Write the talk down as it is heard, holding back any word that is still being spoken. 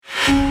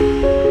We're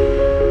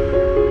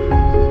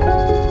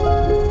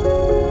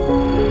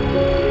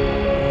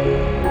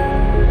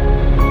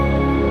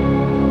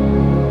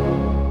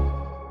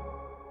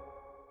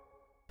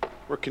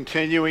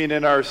continuing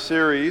in our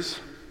series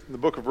in the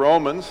book of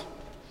Romans.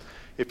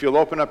 If you'll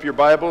open up your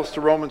Bibles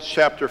to Romans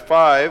chapter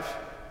 5,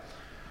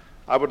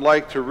 I would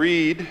like to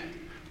read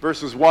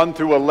verses 1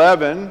 through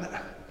 11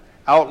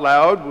 out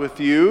loud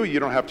with you. You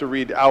don't have to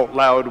read out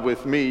loud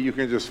with me. You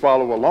can just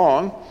follow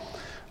along.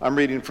 I'm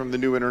reading from the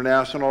New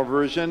International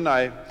Version.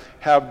 I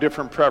have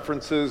different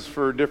preferences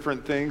for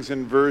different things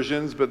in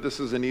versions, but this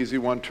is an easy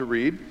one to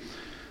read.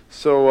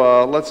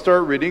 So let's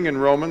start reading in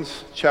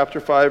Romans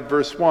chapter 5,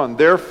 verse 1.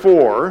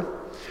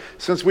 Therefore,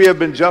 since we have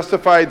been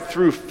justified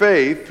through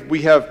faith,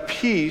 we have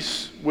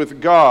peace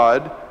with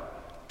God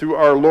through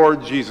our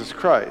Lord Jesus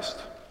Christ,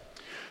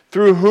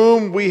 through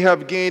whom we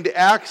have gained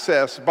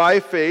access by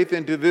faith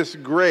into this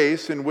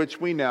grace in which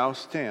we now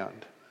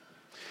stand.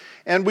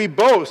 And we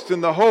boast in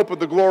the hope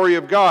of the glory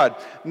of God.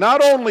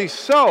 Not only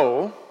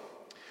so,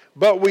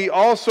 but we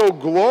also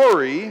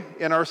glory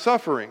in our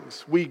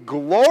sufferings. We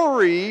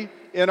glory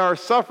in our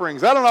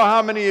sufferings. I don't know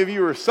how many of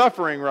you are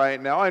suffering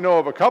right now. I know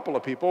of a couple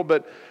of people,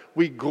 but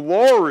we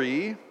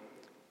glory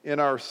in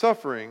our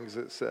sufferings,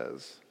 it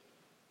says.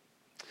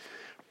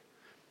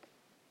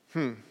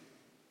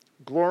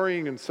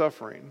 Glorying in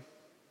suffering.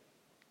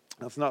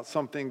 That's not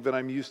something that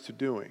I'm used to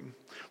doing.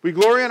 We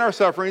glory in our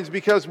sufferings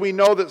because we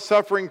know that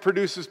suffering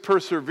produces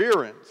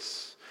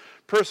perseverance.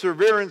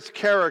 Perseverance,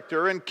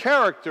 character, and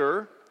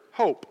character,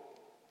 hope.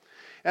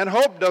 And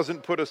hope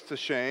doesn't put us to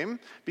shame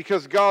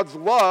because God's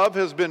love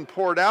has been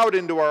poured out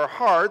into our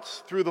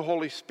hearts through the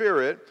Holy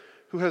Spirit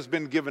who has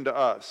been given to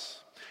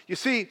us. You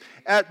see,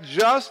 at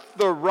just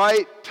the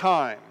right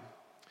time,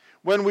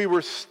 when we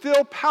were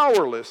still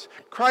powerless,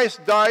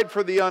 Christ died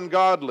for the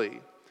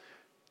ungodly.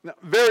 Now,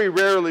 very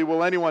rarely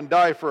will anyone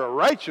die for a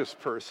righteous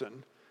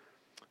person,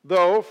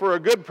 though for a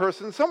good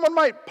person, someone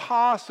might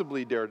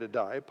possibly dare to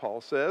die, Paul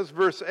says.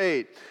 Verse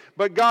 8,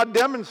 but God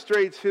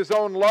demonstrates his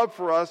own love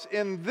for us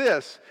in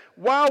this: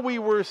 while we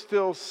were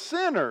still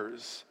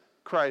sinners,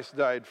 Christ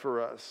died for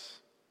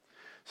us.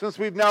 Since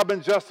we've now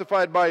been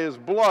justified by his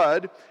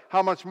blood,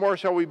 how much more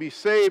shall we be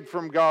saved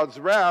from God's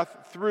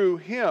wrath through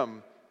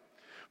him?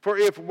 For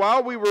if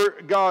while we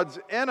were God's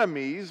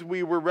enemies,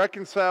 we were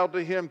reconciled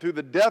to him through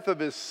the death of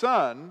his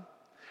Son,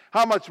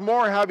 how much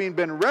more, having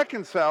been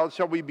reconciled,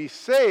 shall we be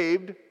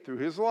saved through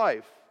his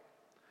life?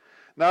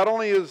 Not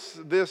only is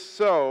this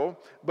so,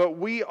 but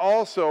we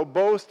also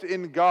boast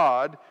in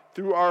God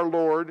through our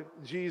Lord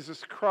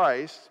Jesus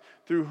Christ,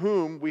 through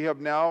whom we have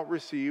now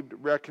received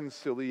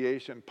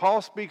reconciliation.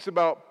 Paul speaks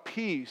about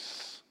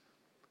peace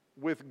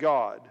with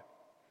God.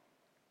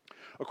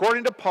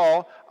 According to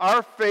Paul,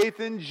 our faith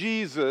in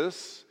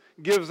Jesus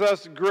gives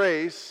us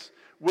grace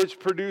which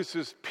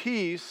produces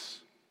peace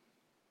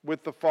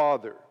with the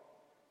Father.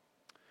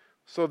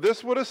 So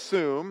this would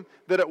assume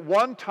that at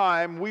one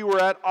time we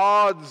were at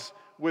odds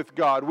with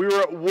God. We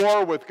were at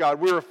war with God.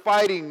 We were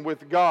fighting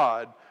with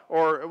God,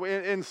 or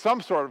in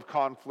some sort of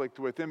conflict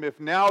with him,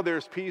 if now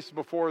there's peace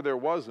before there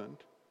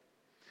wasn't.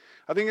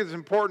 I think it's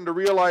important to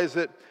realize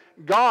that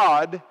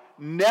God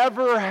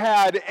never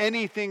had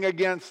anything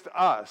against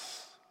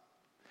us.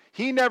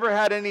 He never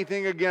had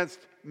anything against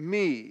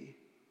me.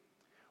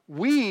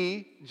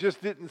 We just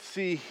didn't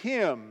see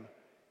him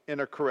in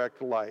a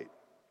correct light.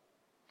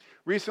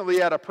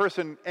 Recently I had a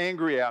person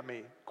angry at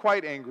me,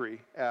 quite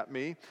angry at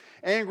me,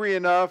 angry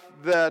enough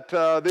that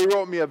they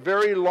wrote me a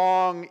very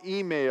long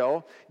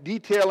email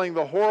detailing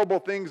the horrible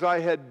things I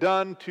had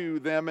done to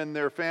them and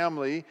their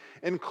family,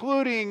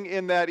 including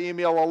in that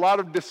email a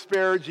lot of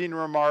disparaging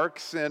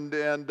remarks, and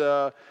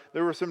there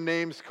were some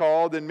names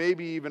called and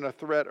maybe even a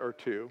threat or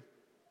two.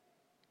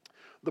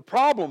 The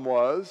problem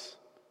was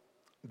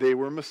they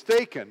were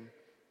mistaken.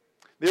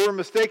 They were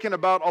mistaken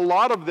about a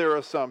lot of their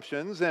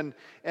assumptions, and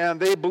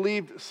they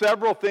believed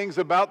several things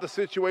about the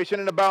situation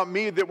and about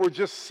me that were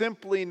just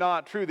simply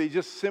not true. They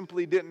just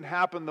simply didn't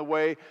happen the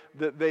way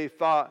that they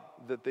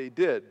thought that they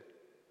did.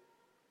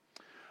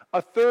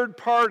 A third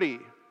party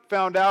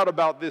found out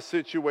about this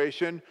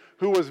situation,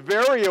 who was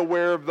very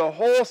aware of the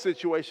whole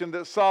situation,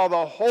 that saw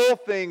the whole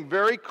thing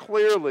very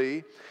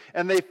clearly,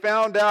 and they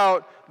found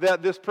out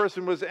that this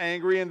person was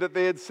angry and that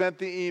they had sent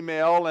the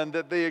email and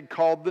that they had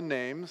called the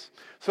names.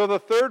 So the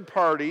third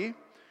party,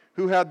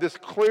 who had this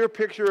clear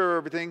picture of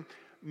everything,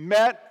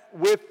 met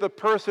with the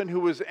person who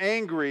was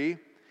angry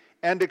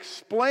and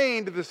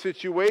explained the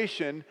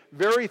situation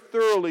very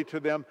thoroughly to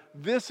them.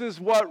 This is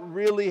what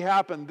really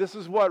happened. This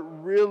is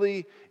what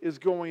really is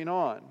going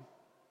on.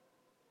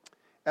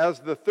 As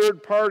the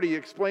third party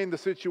explained the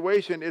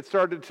situation, it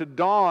started to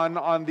dawn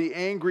on the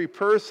angry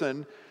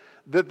person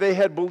that they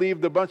had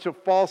believed a bunch of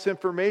false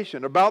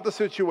information about the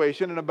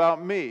situation and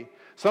about me.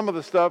 Some of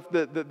the stuff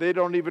that they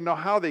don't even know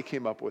how they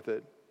came up with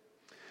it.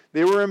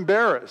 They were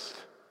embarrassed.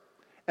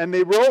 And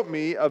they wrote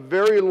me a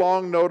very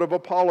long note of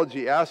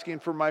apology, asking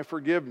for my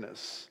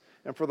forgiveness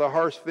and for the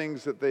harsh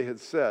things that they had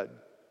said.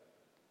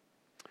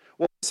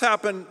 Well, this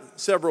happened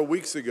several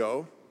weeks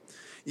ago.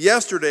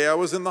 Yesterday, I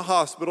was in the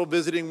hospital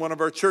visiting one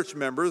of our church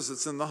members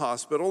that's in the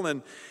hospital,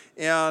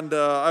 and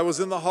I was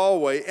in the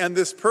hallway, and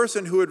this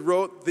person who had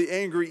wrote the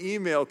angry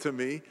email to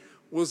me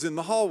was in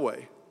the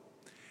hallway.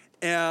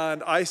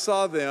 And I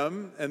saw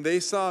them, and they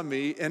saw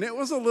me, and it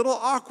was a little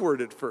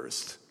awkward at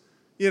first.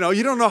 You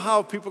don't know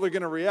how people are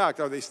going to react.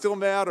 Are they still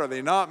mad? Are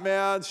they not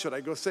mad? Should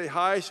I go say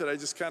hi? Should I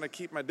just kind of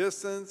keep my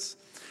distance?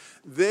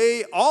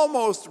 They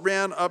almost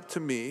ran up to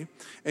me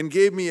and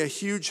gave me a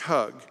huge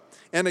hug.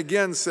 And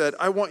again said,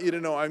 I want you to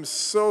know I'm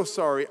so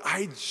sorry.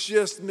 I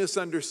just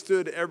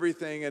misunderstood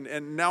everything.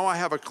 And now I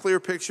have a clear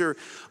picture.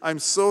 I'm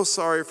so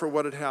sorry for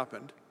what had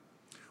happened.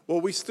 Well,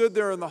 we stood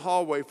there in the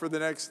hallway for the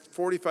next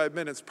 45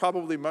 minutes,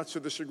 probably much to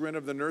the chagrin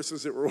of the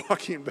nurses that were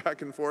walking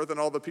back and forth and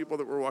all the people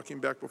that were walking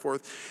back and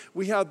forth.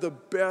 We had the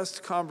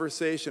best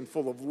conversation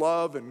full of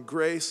love and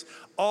grace,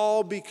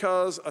 all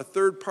because a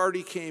third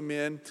party came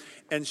in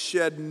and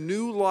shed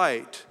new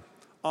light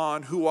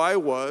on who I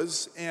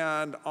was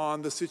and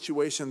on the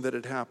situation that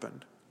had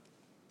happened.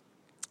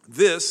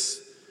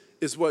 This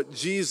is what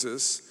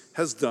Jesus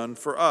has done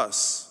for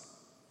us.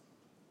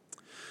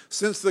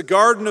 Since the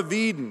Garden of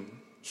Eden,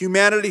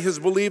 humanity has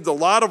believed a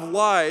lot of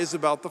lies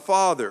about the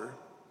Father.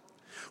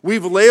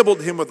 We've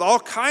labeled him with all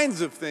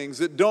kinds of things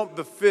that don't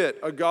befit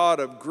a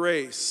God of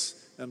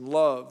grace and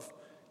love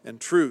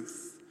and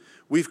truth.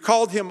 We've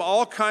called him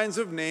all kinds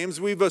of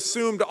names. We've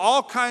assumed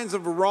all kinds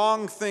of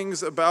wrong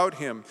things about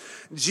him.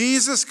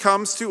 Jesus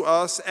comes to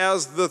us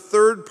as the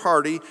third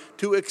party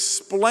to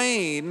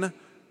explain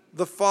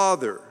the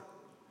Father,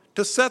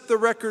 to set the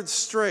record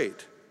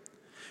straight.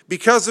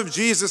 Because of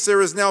Jesus,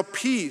 there is now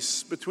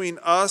peace between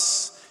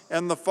us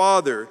and the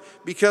Father,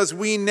 because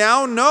we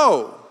now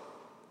know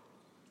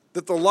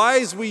that the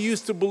lies we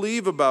used to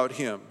believe about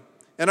him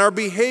and our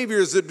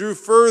behaviors that drew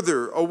us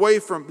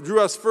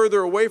further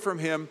away from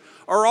him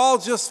are all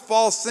just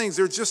false things.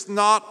 They're just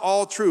not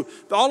all true.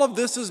 All of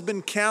this has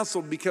been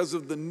canceled because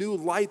of the new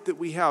light that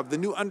we have, the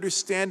new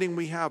understanding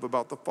we have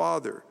about the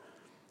Father.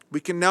 We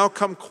can now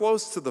come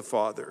close to the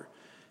Father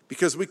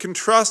because we can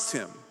trust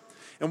him,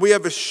 and we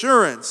have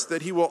assurance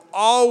that he will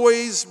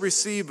always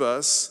receive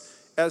us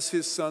as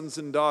his sons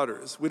and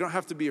daughters. We don't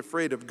have to be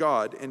afraid of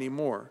God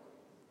anymore.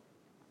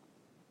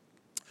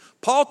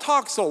 Paul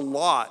talks a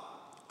lot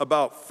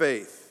about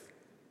faith.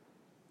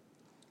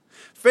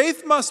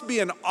 Faith must be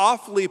an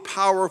awfully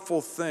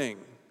powerful thing,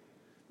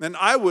 and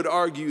I would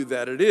argue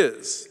that it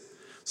is.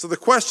 So the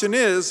question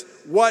is,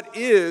 what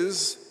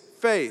is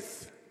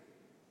faith?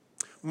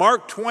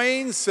 Mark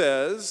Twain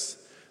says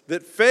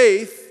that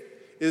faith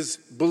is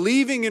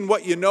believing in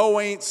what you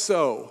know ain't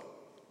so.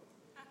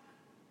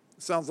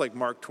 It sounds like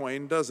Mark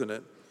Twain, doesn't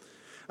it?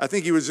 I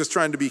think he was just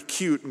trying to be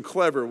cute and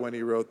clever when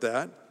he wrote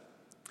that.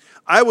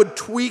 I would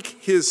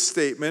tweak his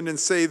statement and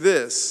say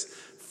this: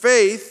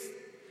 faith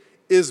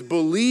is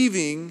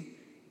believing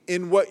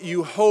in what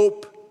you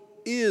hope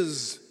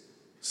is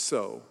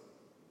so.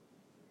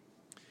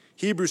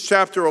 Hebrews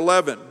chapter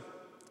 11,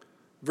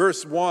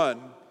 verse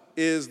 1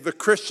 is the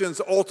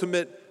Christian's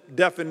ultimate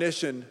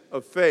definition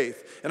of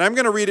faith. And I'm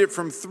going to read it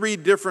from three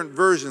different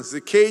versions: the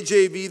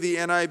KJV, the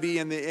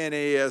NIV, and the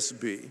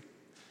NASB.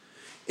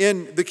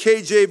 In the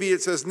KJV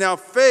it says, "Now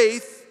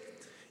faith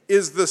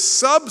is the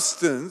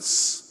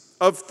substance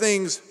of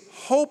things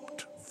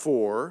hoped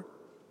for,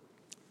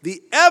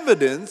 the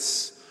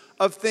evidence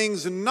of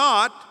things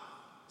not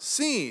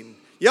seen."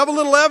 You have a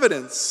little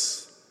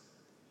evidence,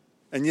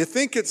 and you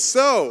think it's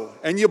so,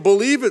 and you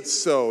believe it's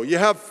so. You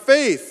have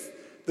faith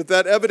that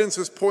that evidence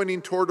is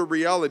pointing toward a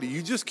reality.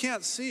 You just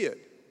can't see it,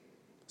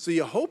 so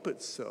you hope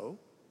it's so.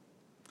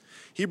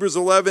 Hebrews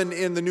 11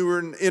 in the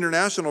New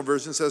International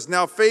Version says,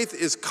 "Now faith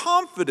is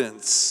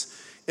confidence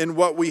in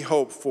what we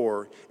hope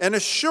for, and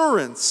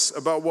assurance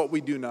about what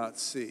we do not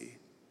see."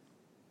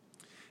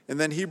 And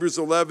then Hebrews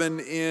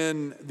 11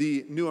 in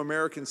the New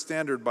American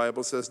Standard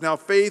Bible says, "Now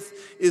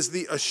faith is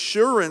the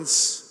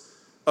assurance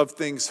of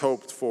things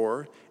hoped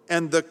for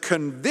and the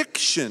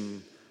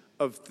conviction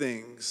of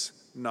things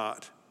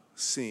not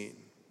seen."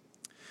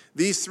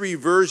 These three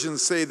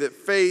versions say that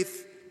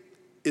faith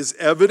is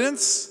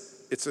evidence,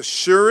 it's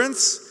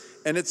assurance,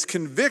 and it's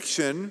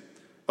conviction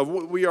of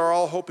what we are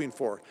all hoping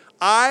for.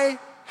 I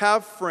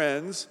have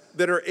friends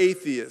that are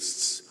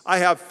atheists. I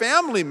have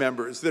family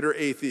members that are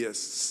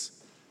atheists.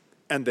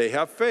 And they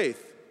have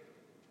faith.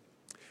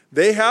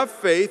 They have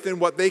faith in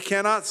what they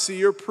cannot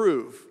see or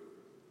prove.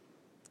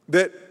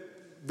 That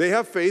they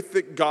have faith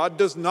that God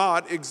does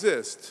not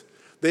exist.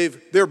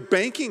 They're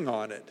banking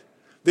on it.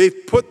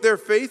 They've put their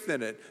faith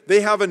in it.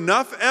 They have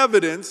enough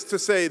evidence to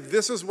say,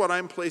 this is what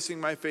I'm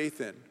placing my faith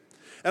in.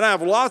 And I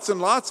have lots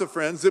and lots of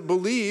friends that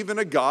believe in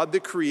a God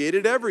that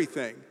created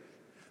everything.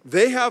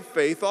 They have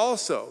faith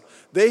also.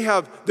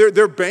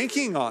 They're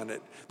banking on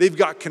it. They've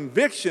got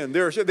conviction.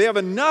 They have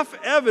enough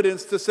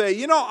evidence to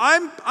say,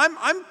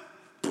 I'm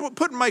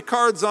putting my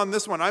cards on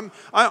this one.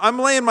 I'm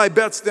laying my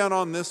bets down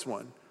on this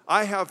one.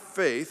 I have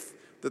faith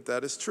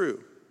that is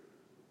true.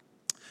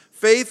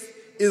 Faith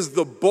is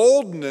the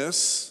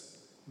boldness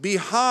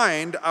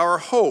behind our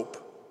hope.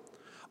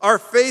 Our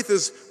faith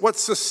is what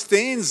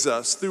sustains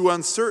us through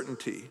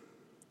uncertainty.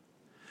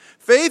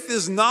 Faith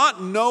is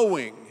not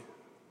knowing.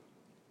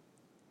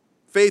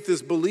 Faith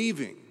is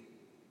believing.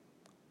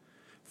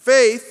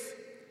 Faith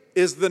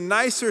is the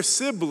nicer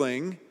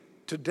sibling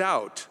to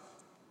doubt.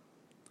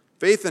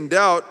 Faith and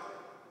doubt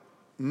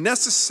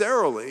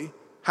necessarily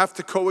have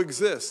to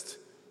coexist.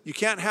 You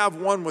can't have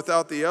one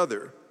without the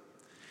other.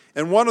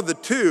 And one of the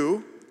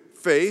two,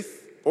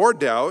 faith or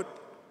doubt,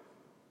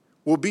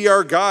 will be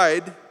our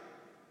guide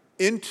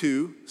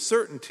into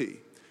certainty.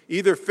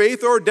 Either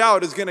faith or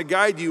doubt is going to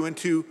guide you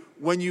into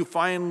when you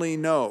finally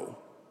know.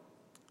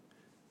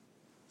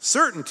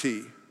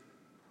 Certainty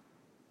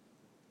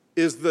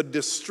is the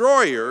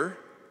destroyer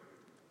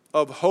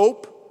of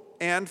hope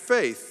and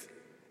faith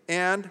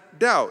and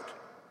doubt.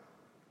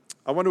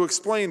 I want to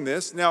explain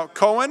this. Now,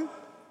 Cohen,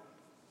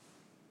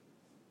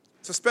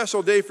 it's a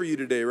special day for you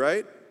today,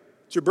 right?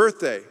 It's your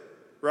birthday,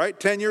 right?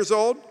 10 years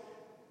old?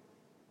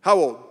 How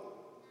old?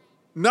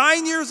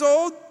 9 years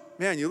old?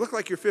 Man, you look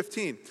like you're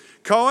 15.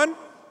 Cohen,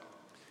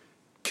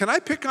 can I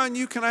pick on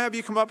you? Can I have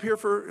you come up here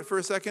for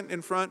a second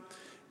in front?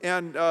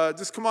 And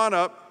just come on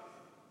up.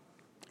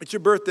 It's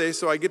your birthday,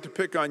 so I get to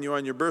pick on you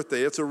on your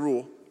birthday. It's a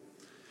rule.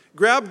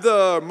 Grab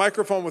the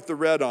microphone with the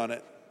red on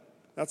it.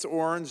 That's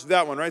orange.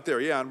 That one right there.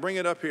 Yeah, and bring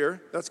it up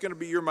here. That's going to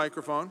be your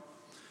microphone.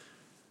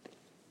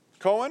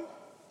 Cohen?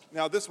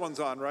 Now this one's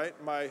on, right?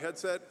 My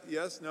headset?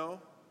 Yes? No?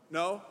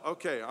 No?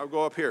 Okay, I'll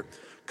go up here.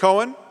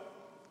 Cohen,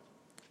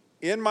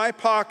 in my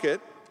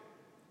pocket,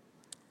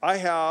 I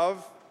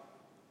have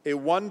a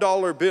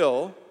 $1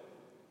 bill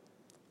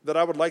that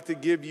I would like to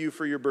give you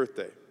for your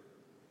birthday.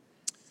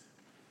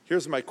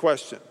 Here's my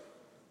question.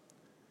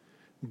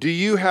 Do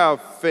you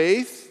have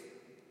faith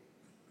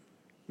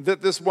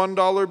that this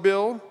 $1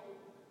 bill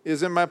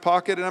is in my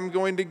pocket and I'm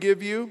going to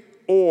give you?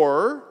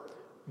 Or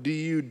do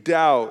you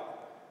doubt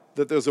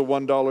that there's a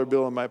 $1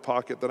 bill in my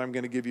pocket that I'm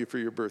going to give you for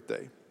your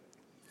birthday?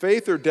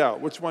 Faith or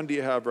doubt? Which one do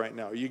you have right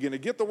now? Are you going to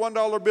get the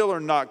 $1 bill or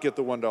not get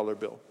the $1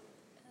 bill?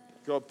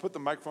 Go put the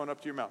microphone up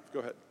to your mouth. Go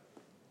ahead.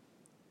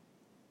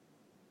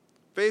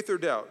 Faith or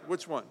doubt?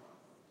 Which one?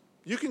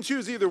 You can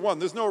choose either one.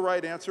 There's no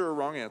right answer or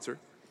wrong answer.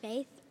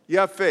 Faith. You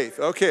have faith.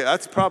 Okay,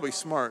 that's probably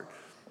smart.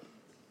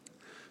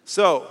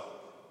 So,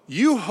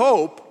 you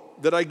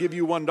hope that I give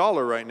you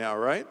 $1 right now,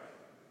 right?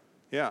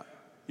 Yeah.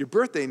 Your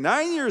birthday,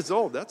 9 years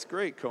old. That's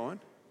great, Cohen.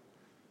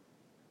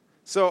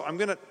 So, I'm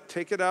going to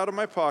take it out of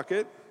my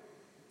pocket.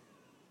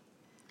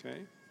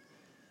 Okay.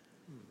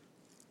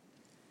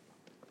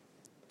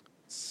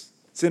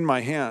 It's in my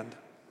hand.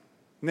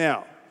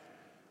 Now,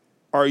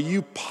 are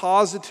you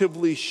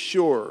positively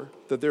sure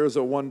that there is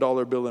a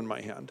 $1 bill in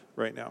my hand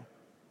right now?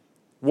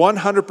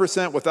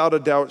 100% without a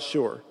doubt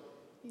sure?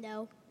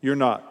 No. You're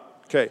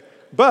not. Okay.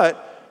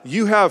 But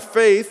you have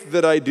faith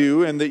that I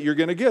do and that you're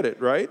going to get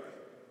it, right?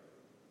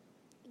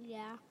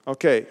 Yeah.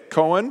 Okay.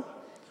 Cohen,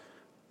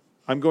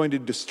 I'm going to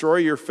destroy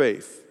your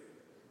faith.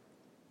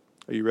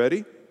 Are you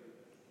ready?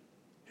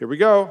 Here we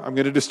go. I'm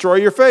going to destroy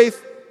your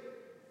faith.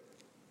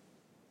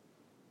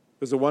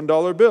 There's a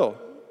 $1 bill.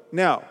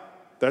 Now,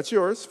 that's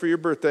yours for your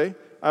birthday.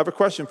 I have a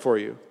question for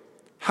you.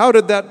 How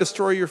did that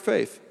destroy your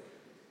faith?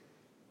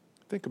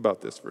 Think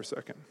about this for a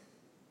second.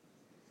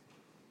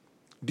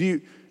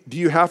 Do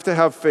you have to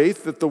have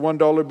faith that the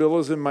 $1 bill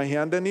is in my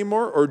hand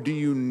anymore, or do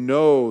you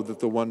know that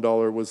the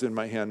 $1 was in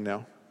my hand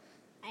now?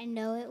 I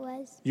know it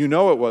was. You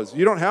know it was.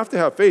 You don't have to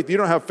have faith. You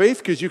don't have faith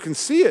because you can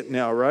see it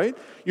now, right?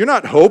 You're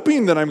not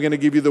hoping that I'm going to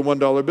give you the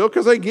 $1 bill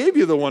because I gave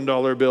you the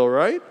 $1 bill,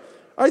 right?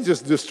 I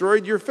just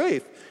destroyed your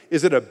faith.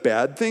 Is it a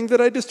bad thing that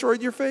I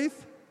destroyed your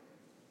faith?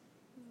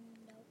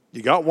 No.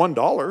 You got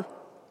 $1.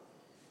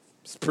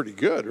 It's pretty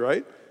good,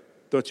 right?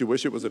 Don't you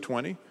wish it was a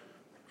 20?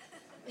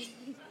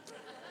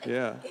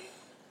 Yeah.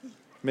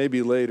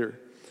 Maybe later.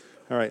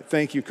 All right.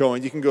 Thank you,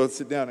 Cohen. You can go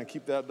sit down and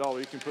keep that dollar.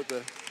 You can put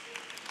the...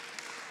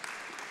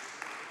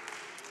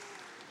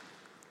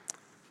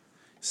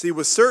 See,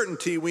 with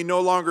certainty, we no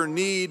longer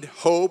need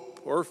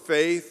hope or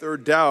faith or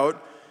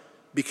doubt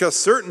because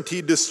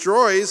certainty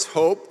destroys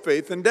hope,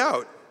 faith, and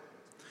doubt.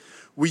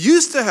 We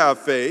used to have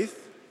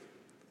faith,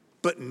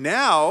 but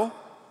now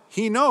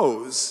he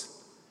knows.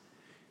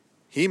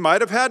 He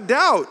might have had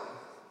doubt,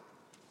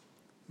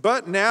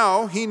 but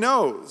now he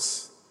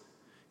knows.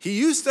 He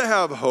used to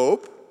have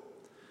hope,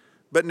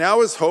 but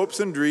now his hopes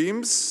and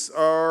dreams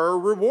are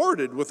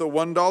rewarded with a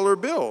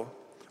 $1 bill.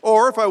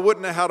 Or if I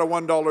wouldn't have had a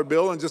 $1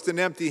 bill and just an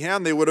empty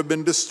hand, they would have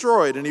been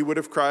destroyed. And he would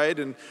have cried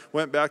and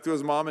went back to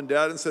his mom and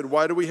dad and said,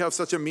 "Why do we have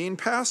such a mean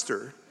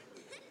pastor?"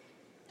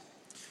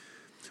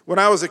 When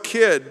I was a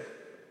kid,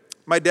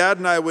 my dad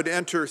and I would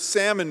enter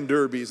salmon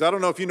derbies. I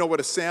don't know if you know what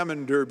a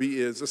salmon derby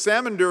is. A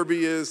salmon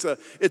derby is,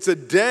 it's a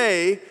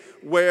day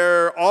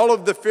where all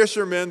of the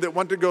fishermen that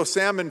want to go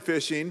salmon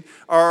fishing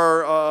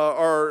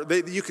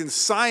you can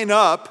sign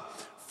up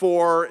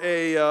for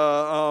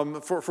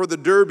the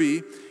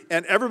derby,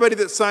 and everybody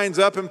that signs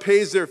up and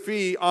pays their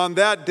fee on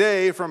that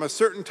day from a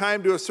certain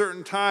time to a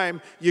certain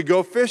time, you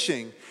go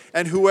fishing,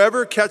 and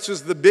whoever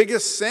catches the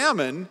biggest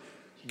salmon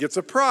gets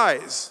a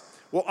prize.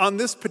 Well, on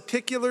this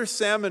particular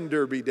salmon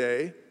derby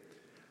day,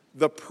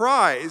 The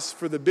prize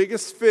for the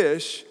biggest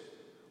fish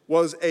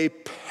was a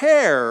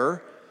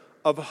pair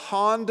of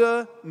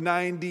Honda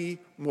 90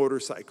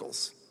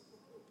 motorcycles.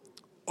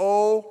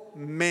 Oh,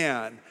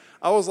 man.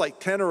 I was like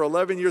 10 or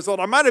 11 years old.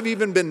 I might have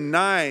even been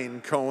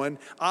 9, Cohen.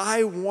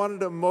 I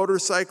wanted a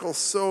motorcycle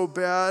so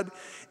bad.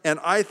 And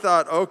I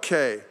thought,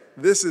 okay,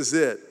 this is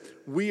it.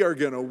 We are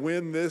going to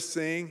win this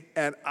thing.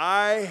 And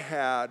I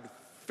had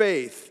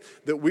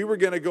faith that we were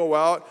going to go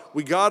out.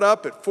 We got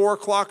up at 4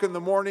 o'clock in the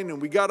morning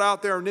and we got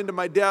out there and into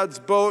my dad's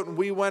boat and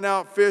we went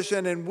out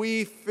fishing and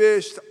we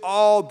fished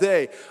all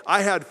day.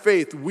 I had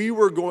faith we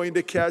were going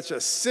to catch a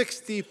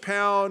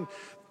 60-pound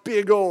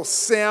big old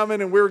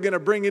salmon and we were going to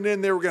bring it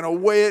in. They were going to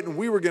weigh it and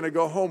we were going to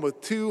go home with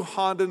 2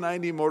 Honda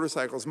 90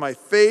 motorcycles. My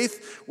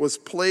faith was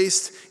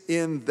placed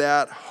in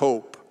that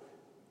hope.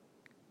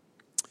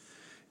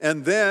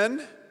 And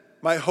then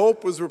my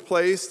hope was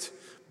replaced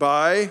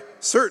by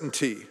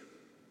certainty.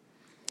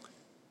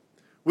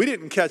 We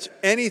didn't catch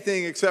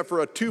anything except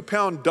for a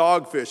 2-pound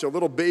dogfish, a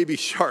little baby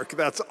shark.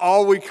 That's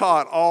all we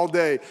caught all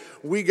day.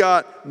 We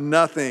got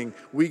nothing.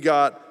 We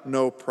got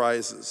no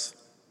prizes.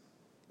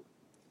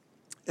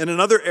 In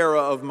another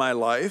era of my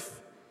life,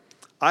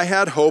 I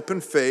had hope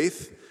and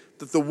faith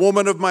that the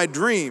woman of my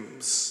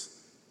dreams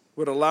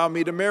would allow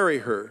me to marry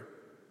her.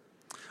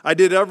 I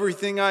did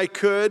everything I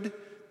could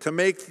to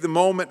make the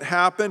moment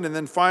happen, and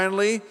then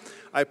finally,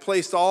 I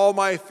placed all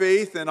my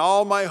faith and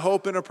all my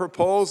hope in a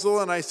proposal,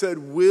 and I said,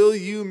 "Will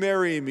you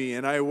marry me?"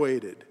 And I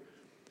waited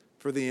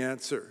for the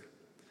answer.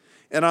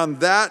 And on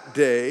that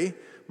day,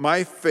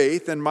 my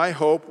faith and my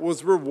hope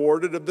was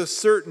rewarded of the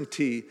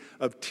certainty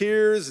of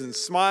tears and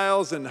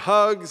smiles and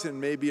hugs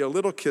and maybe a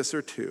little kiss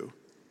or two.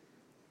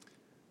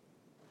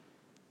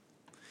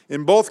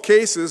 In both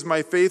cases,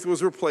 my faith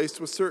was replaced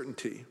with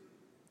certainty.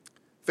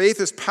 Faith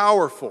is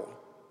powerful.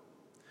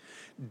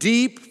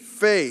 Deep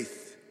faith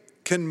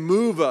can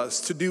move us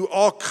to do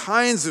all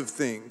kinds of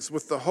things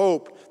with the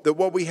hope that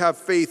what we have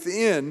faith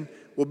in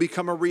will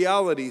become a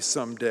reality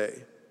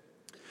someday.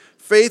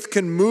 Faith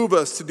can move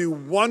us to do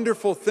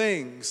wonderful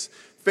things.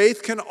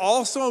 Faith can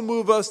also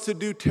move us to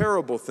do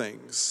terrible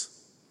things.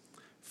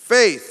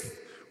 Faith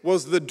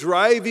was the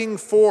driving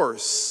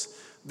force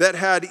that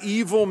had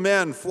evil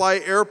men fly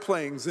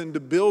airplanes into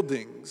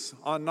buildings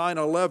on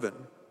 9/11.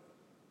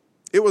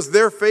 It was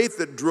their faith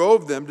that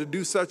drove them to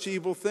do such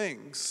evil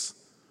things.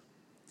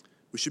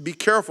 We should be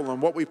careful on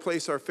what we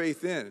place our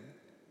faith in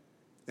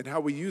and how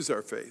we use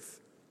our faith.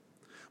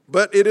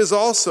 But it is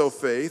also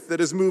faith that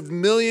has moved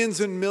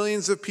millions and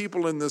millions of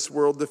people in this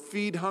world to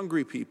feed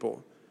hungry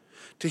people,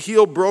 to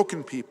heal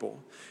broken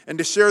people, and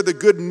to share the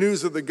good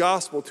news of the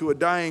gospel to a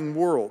dying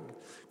world.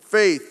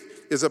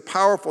 Faith is a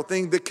powerful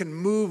thing that can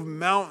move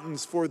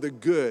mountains for the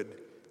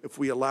good if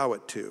we allow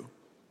it to.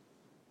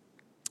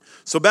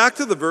 So back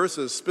to the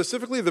verses,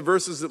 specifically the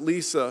verses that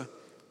Lisa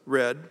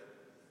read.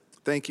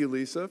 Thank you,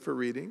 Lisa, for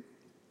reading.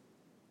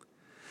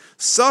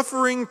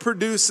 Suffering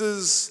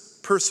produces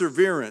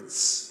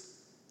perseverance.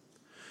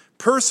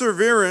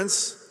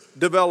 Perseverance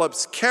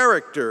develops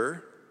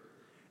character,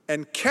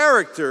 and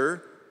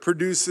character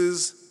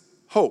produces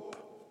hope.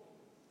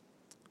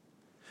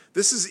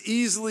 This is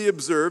easily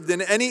observed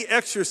in any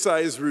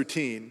exercise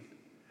routine.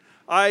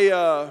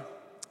 I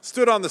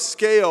stood on the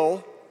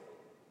scale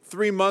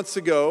 3 months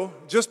ago,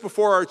 just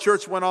before our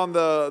church went on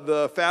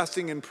the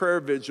fasting and prayer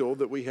vigil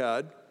that we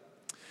had.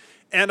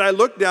 And I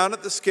looked down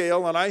at the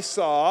scale and I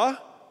saw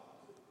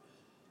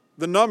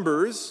the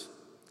numbers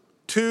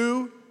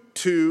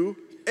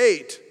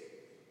 228.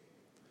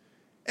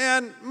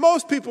 And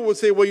most people would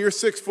say, well, you're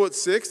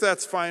 6'6",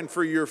 that's fine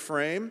for your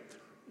frame.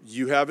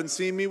 You haven't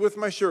seen me with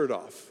my shirt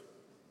off.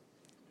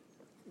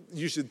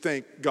 You should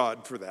thank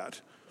God for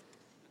that.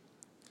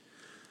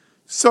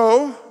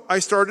 So I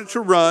started to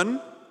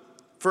run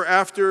for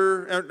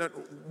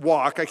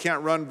walk. I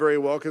can't run very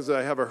well because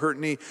I have a hurt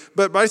knee.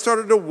 But I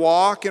started to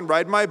walk and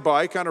ride my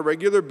bike on a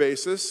regular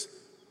basis.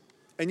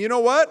 And you know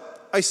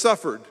what? I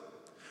suffered.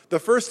 The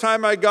first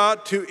time I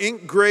got to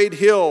Ink Grade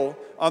Hill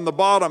on the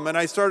bottom and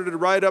I started to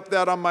ride up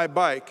that on my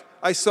bike,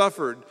 I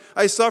suffered.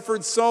 I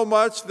suffered so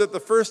much that the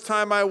first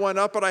time I went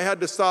up it, I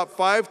had to stop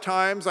 5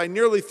 times. I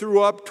nearly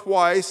threw up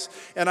twice.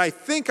 And I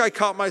think I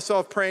caught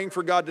myself praying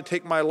for God to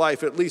take my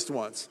life at least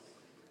once.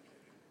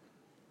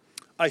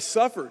 I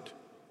suffered.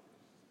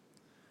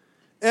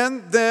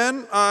 And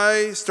then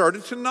I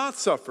started to not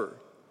suffer.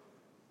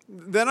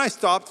 Then I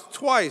stopped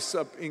twice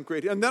up Ink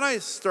Grade Hill. And then I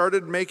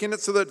started making it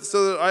so that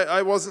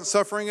I wasn't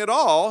suffering at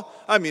all.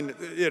 I mean,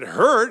 it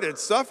hurt, I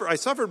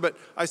suffered, but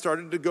I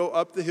started to go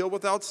up the hill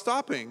without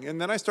stopping.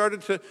 And then I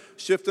started to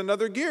shift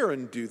another gear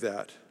and do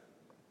that.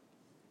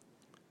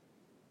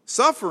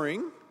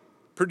 Suffering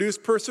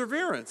produced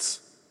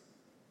perseverance.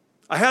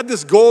 I had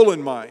this goal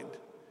in mind.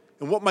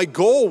 And what my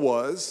goal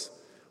was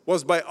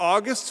by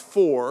August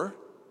 4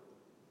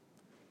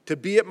 to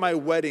be at my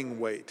wedding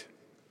weight.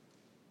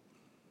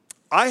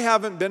 I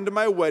haven't been to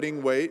my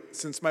wedding weight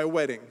since my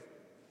wedding.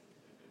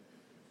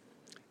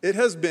 It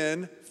has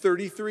been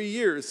 33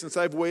 years since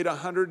I've weighed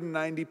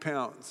 190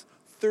 pounds.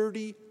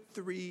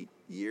 33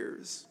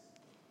 years.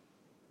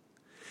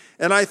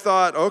 And I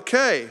thought,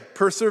 okay,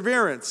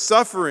 perseverance,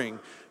 suffering,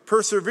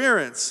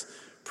 perseverance.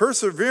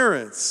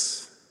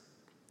 Perseverance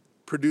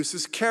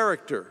produces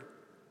character.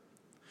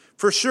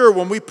 For sure,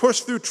 when we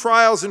push through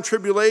trials and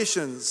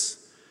tribulations,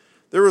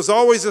 there is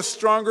always a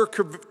stronger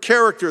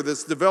character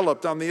that's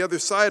developed on the other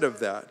side of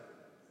that.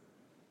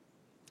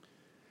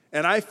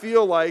 And I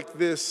feel like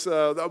this,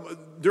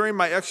 during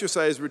my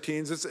exercise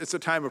routines, it's a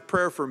time of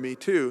prayer for me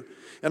too.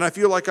 And I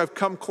feel like I've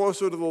come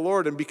closer to the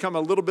Lord and become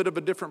a little bit of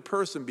a different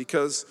person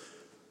because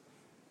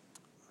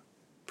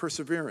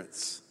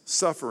perseverance,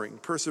 suffering,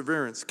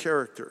 perseverance,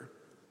 character.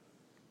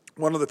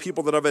 One of the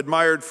people that I've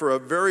admired for a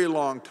very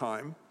long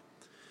time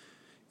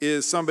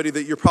is somebody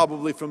that you're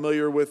probably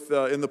familiar with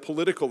in the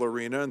political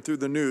arena and through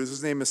the news.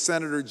 His name is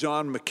Senator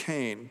John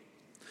McCain.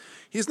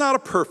 He's not a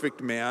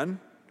perfect man.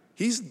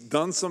 He's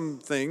done some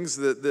things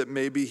that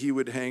maybe he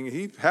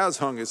has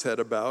hung his head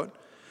about.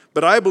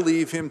 But I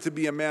believe him to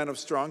be a man of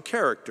strong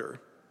character.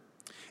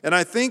 And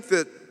I think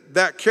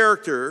that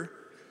character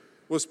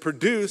was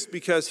produced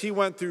because he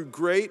went through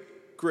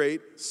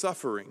great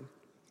suffering.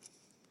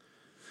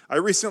 I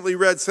recently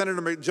read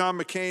Senator John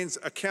McCain's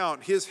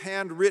account, his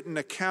handwritten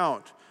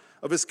account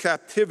of his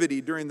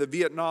captivity during the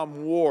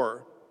Vietnam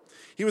War.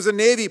 He was a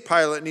Navy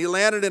pilot, and he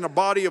landed in a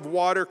body of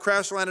water,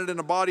 crash landed in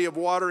a body of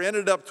water,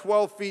 ended up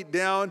 12 feet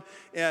down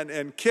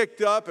and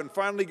kicked up and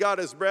finally got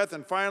his breath,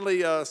 and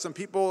finally some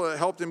people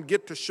helped him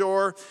get to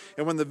shore.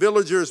 And when the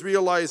villagers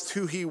realized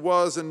who he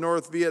was in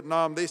North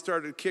Vietnam, they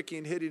started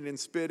kicking, hitting, and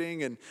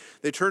spitting, and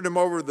they turned him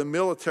over to the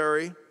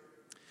military.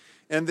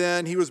 And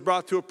then he was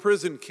brought to a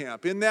prison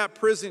camp. In that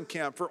prison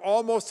camp, for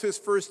almost his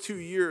first 2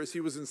 years,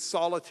 he was in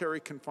solitary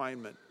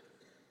confinement.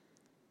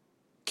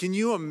 Can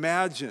you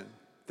imagine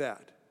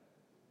that?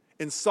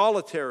 In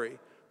solitary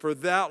for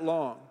that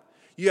long.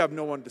 You have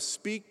no one to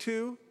speak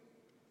to.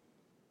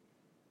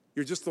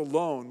 You're just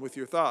alone with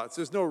your thoughts.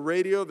 There's no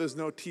radio, there's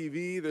no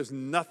TV, there's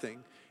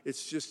nothing.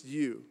 It's just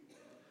you.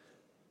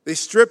 They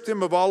stripped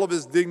him of all of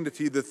his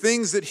dignity. The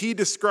things that he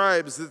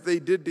describes that they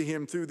did to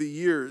him through the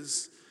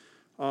years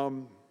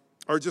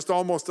are just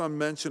almost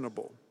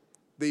unmentionable.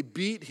 They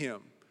beat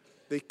him.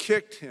 They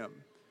kicked him.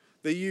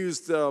 They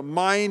used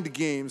mind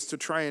games to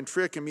try and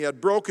trick him. He had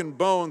broken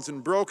bones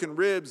and broken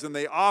ribs, and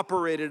they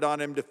operated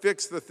on him to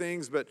fix the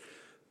things, but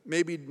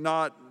maybe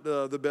not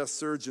the best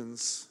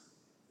surgeons.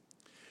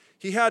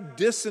 He had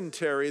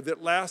dysentery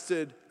that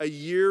lasted a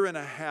year and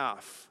a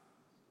half.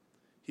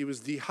 He was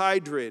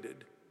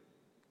dehydrated,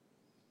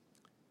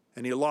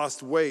 and he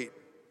lost weight,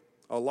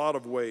 a lot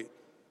of weight.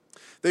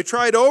 They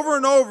tried over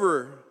and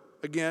over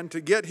again to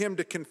get him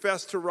to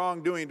confess to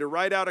wrongdoing, to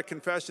write out a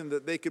confession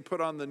that they could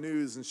put on the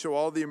news and show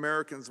all the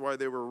Americans why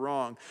they were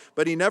wrong.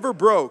 But he never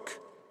broke.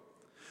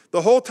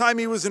 The whole time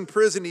he was in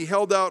prison, he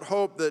held out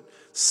hope that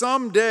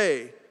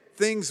someday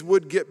things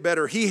would get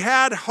better. He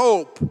had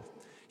hope.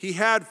 He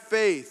had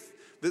faith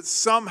that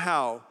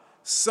somehow,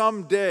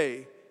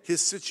 someday,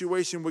 his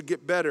situation would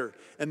get better.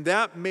 And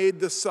that made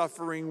the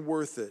suffering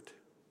worth it.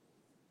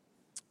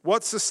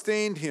 What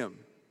sustained him?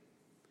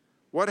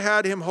 What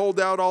had him hold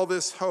out all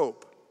this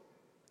hope?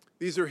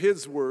 These are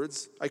his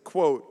words. I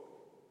quote,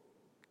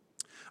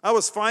 "I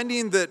was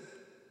finding that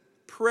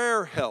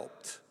prayer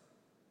helped.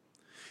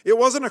 It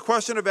wasn't a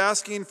question of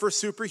asking for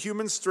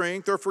superhuman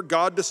strength or for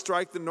God to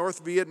strike the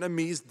North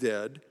Vietnamese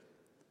dead.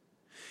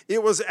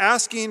 It was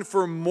asking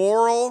for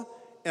moral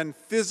and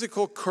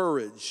physical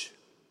courage,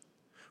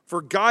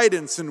 for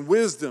guidance and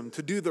wisdom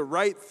to do the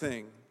right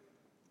thing.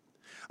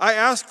 I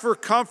asked for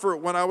comfort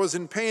when I was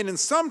in pain, and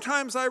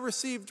sometimes I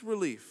received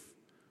relief.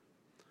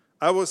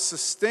 I was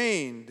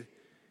sustained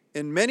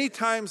in many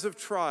times of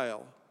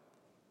trial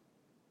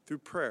through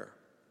prayer."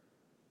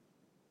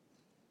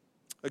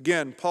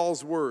 Again,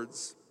 Paul's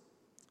words,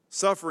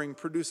 suffering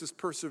produces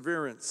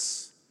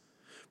perseverance.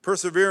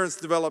 Perseverance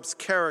develops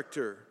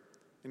character,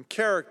 and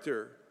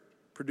character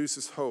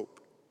produces hope.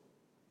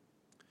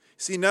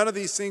 See, none of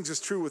these things is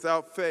true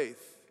without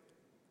faith.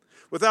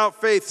 Without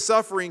faith,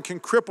 suffering can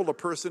cripple a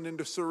person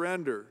into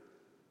surrender.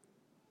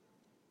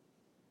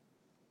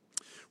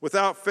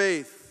 Without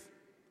faith,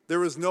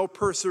 there is no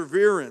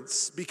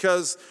perseverance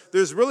because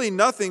there's really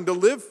nothing to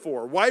live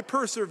for. Why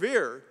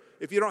persevere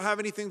if you don't have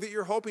anything that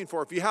you're hoping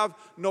for, if you have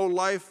no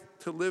life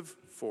to live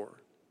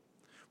for?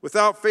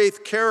 Without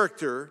faith,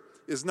 character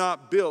is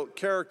not built,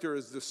 character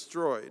is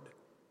destroyed.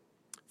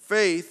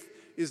 Faith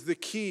is the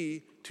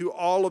key to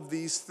all of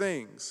these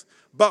things.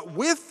 But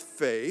with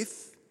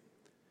faith,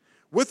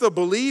 with a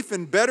belief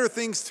in better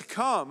things to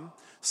come,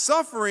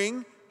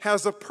 suffering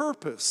has a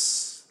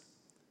purpose.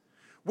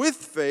 With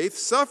faith,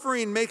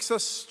 suffering makes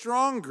us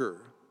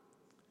stronger.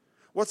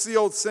 What's the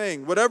old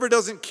saying? Whatever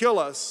doesn't kill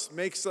us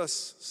makes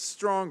us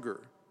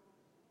stronger.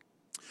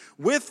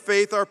 With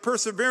faith, our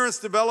perseverance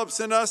develops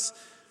in us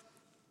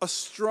a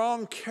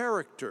strong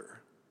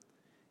character.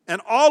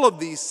 And all of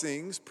these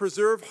things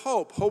preserve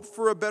hope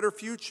for a better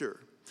future.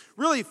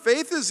 Really,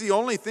 faith is the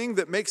only thing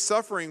that makes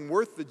suffering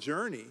worth the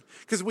journey.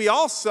 Because we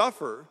all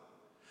suffer.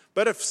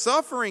 But if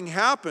suffering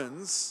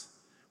happens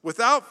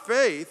without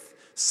faith,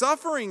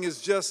 suffering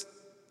is just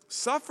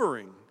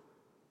suffering.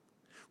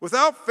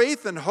 Without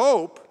faith and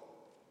hope,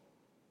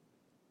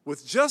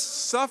 with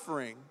just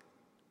suffering,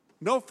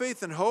 no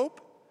faith and hope,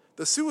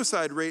 the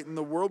suicide rate in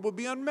the world would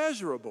be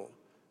unmeasurable.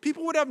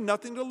 People would have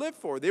nothing to live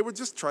for. They would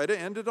just try to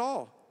end it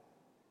all.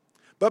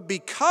 But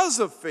because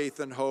of faith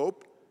and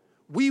hope,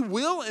 we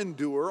will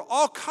endure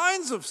all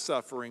kinds of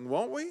suffering,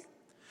 won't we?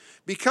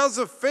 Because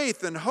of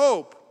faith and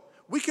hope,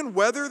 we can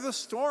weather the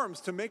storms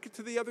to make it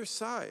to the other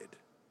side.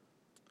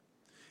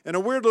 In a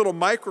weird little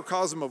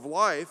microcosm of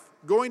life,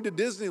 going to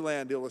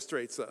Disneyland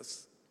illustrates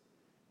us.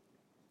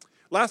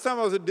 Last time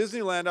I was at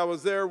Disneyland, I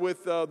was there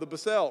with the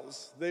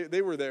Basells.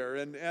 They were there,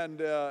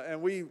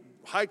 and we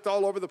hiked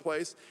all over the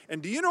place.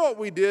 And do you know what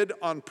we did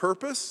on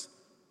purpose?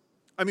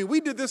 I mean,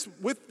 we did this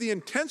with the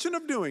intention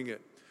of doing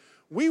it.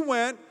 We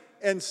went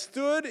and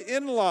stood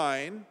in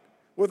line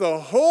with a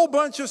whole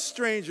bunch of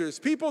strangers,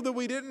 people that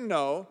we didn't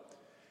know,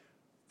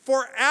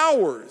 for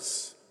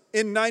hours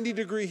in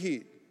 90-degree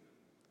heat.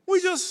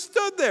 We just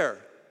stood there,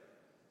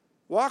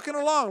 walking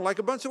along like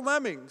a bunch of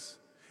lemmings.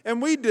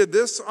 And we did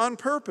this on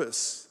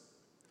purpose.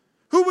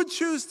 Who would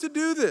choose to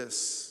do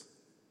this?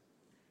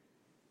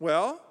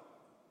 Well,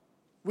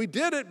 we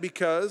did it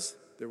because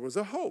there was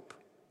a hope.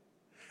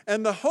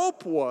 And the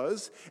hope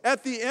was,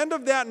 at the end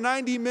of that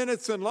 90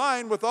 minutes in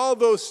line with all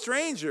those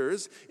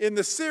strangers in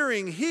the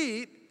searing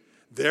heat,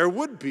 there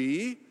would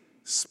be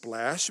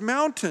Splash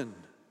Mountain.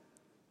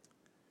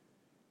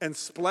 And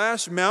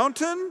Splash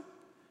Mountain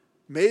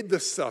made the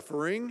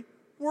suffering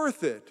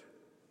worth it.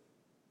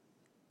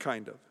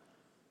 Kind of.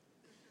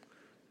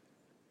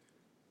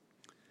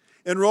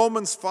 In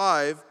Romans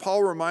 5,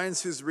 Paul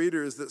reminds his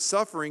readers that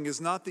suffering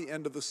is not the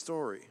end of the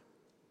story.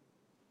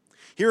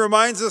 He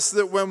reminds us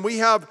that when we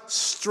have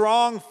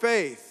strong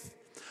faith,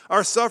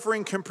 our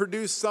suffering can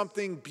produce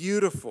something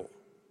beautiful.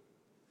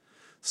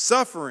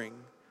 Suffering,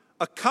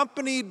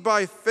 accompanied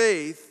by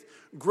faith,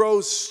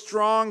 grows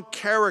strong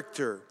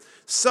character.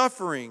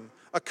 Suffering,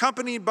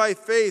 accompanied by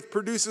faith,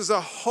 produces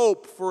a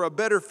hope for a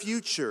better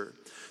future.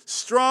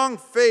 Strong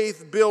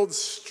faith builds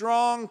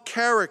strong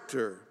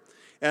character.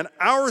 And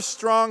our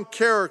strong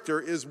character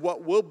is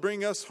what will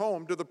bring us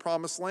home to the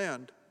promised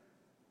land.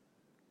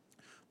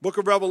 Book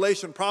of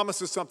Revelation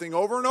promises something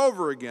over and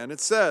over again.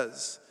 It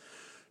says,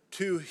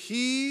 to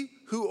he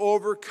who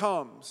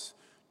overcomes,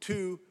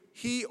 to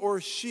he or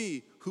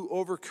she who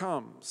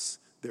overcomes,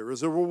 there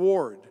is a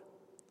reward.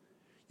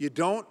 You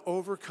don't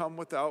overcome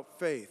without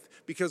faith,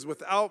 because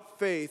without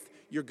faith,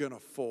 you're going to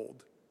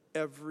fold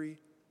every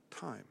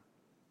time.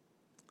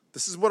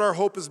 This is what our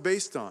hope is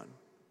based on.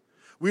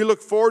 We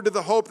look forward to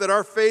the hope that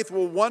our faith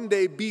will one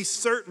day be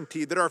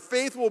certainty, that our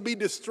faith will be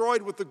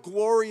destroyed with the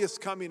glorious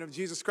coming of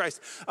Jesus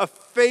Christ. A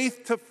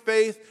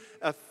faith-to-faith,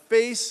 a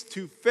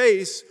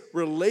face-to-face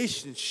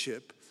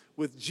relationship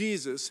with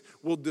Jesus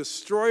will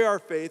destroy our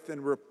faith,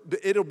 and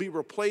it'll be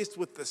replaced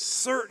with the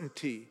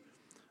certainty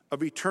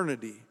of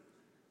eternity.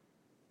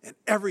 And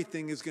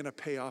everything is going to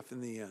pay off in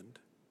the end.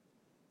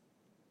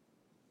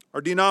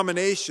 Our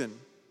denomination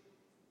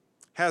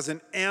has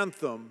an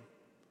anthem.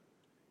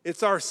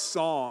 It's our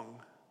song.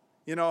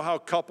 You know how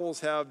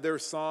couples have their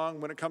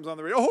song when it comes on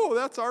the radio? Oh,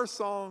 that's our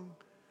song.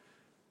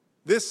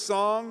 This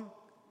song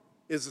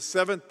is a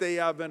Seventh-day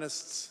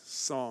Adventist's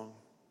song.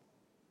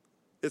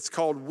 It's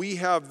called We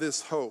Have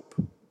This Hope.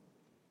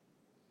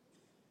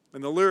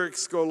 And the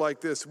lyrics go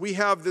like this. We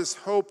have this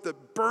hope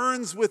that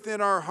burns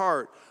within our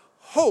heart.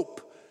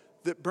 Hope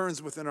that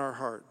burns within our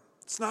heart.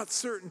 It's not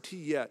certainty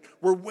yet.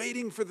 We're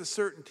waiting for the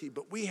certainty,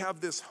 but we have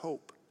this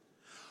hope.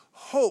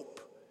 Hope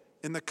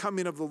in the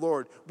coming of the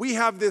Lord. We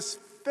have this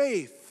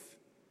faith,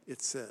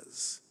 it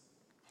says,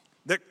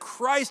 that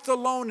Christ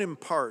alone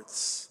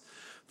imparts.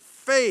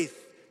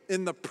 Faith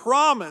in the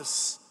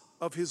promise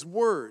of his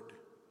word.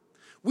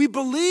 We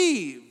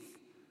believe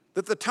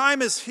that the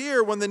time is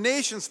here when the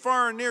nations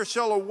far and near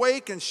shall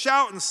awake and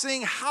shout and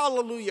sing,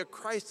 hallelujah,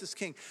 Christ is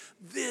King.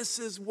 This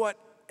is what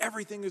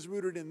everything is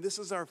rooted in. This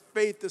is our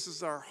faith. This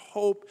is our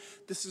hope.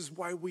 This is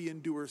why we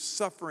endure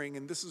suffering,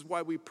 and this is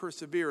why we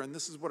persevere, and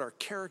this is what our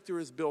character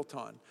is built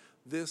on.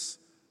 This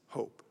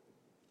hope.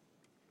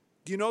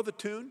 Do you know the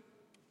tune?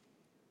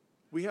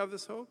 We have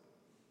this hope?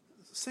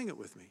 Sing it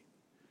with me.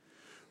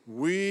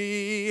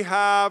 We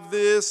have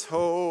this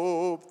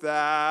hope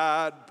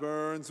that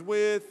burns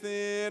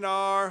within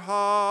our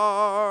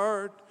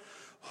heart,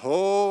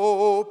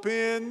 hope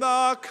in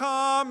the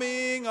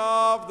coming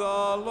of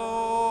the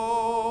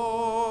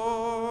Lord.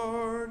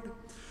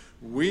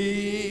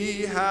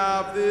 We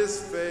have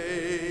this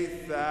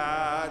faith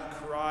that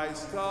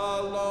Christ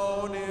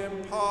alone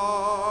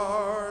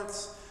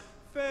imparts,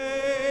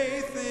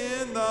 faith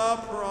in the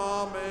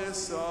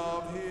promise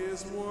of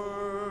his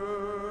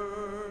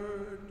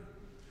word.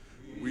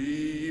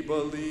 We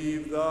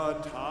believe the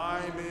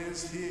time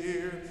is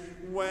here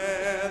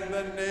when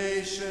the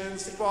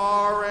nations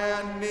far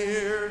and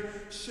near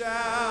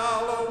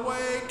shall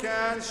awake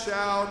and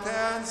shout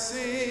and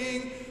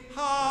sing,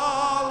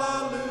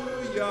 hallelujah,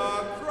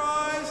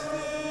 Christ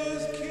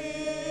is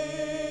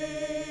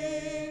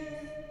King.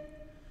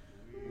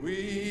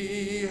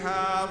 We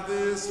have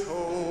this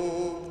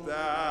hope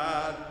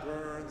that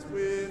burns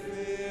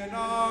within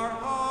our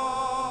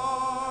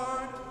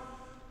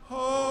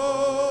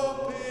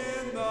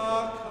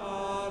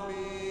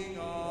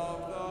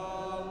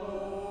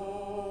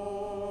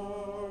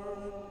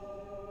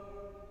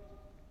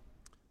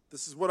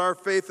This is what our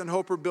faith and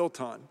hope are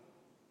built on.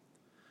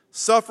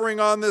 Suffering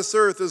on this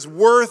earth is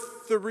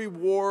worth the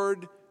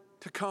reward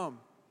to come.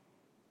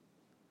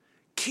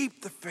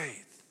 Keep the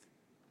faith.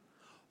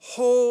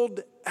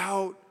 Hold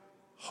out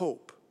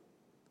hope.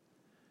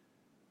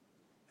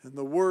 In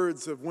the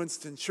words of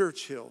Winston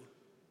Churchill,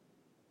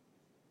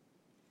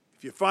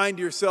 if you find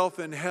yourself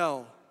in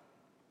hell,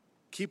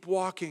 keep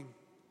walking.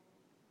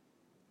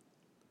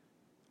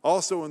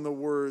 Also in the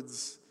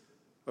words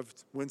of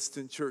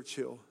Winston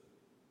Churchill,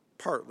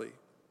 partly,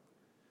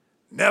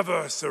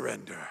 never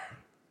surrender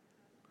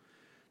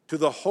to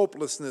the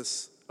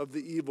hopelessness of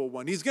the evil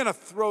one. He's going to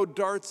throw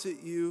darts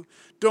at you.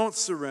 Don't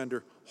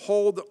surrender.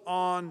 Hold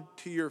on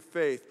to your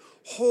faith.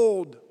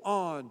 Hold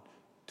on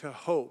to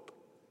hope,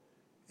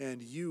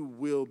 and you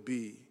will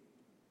be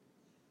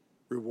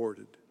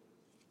rewarded.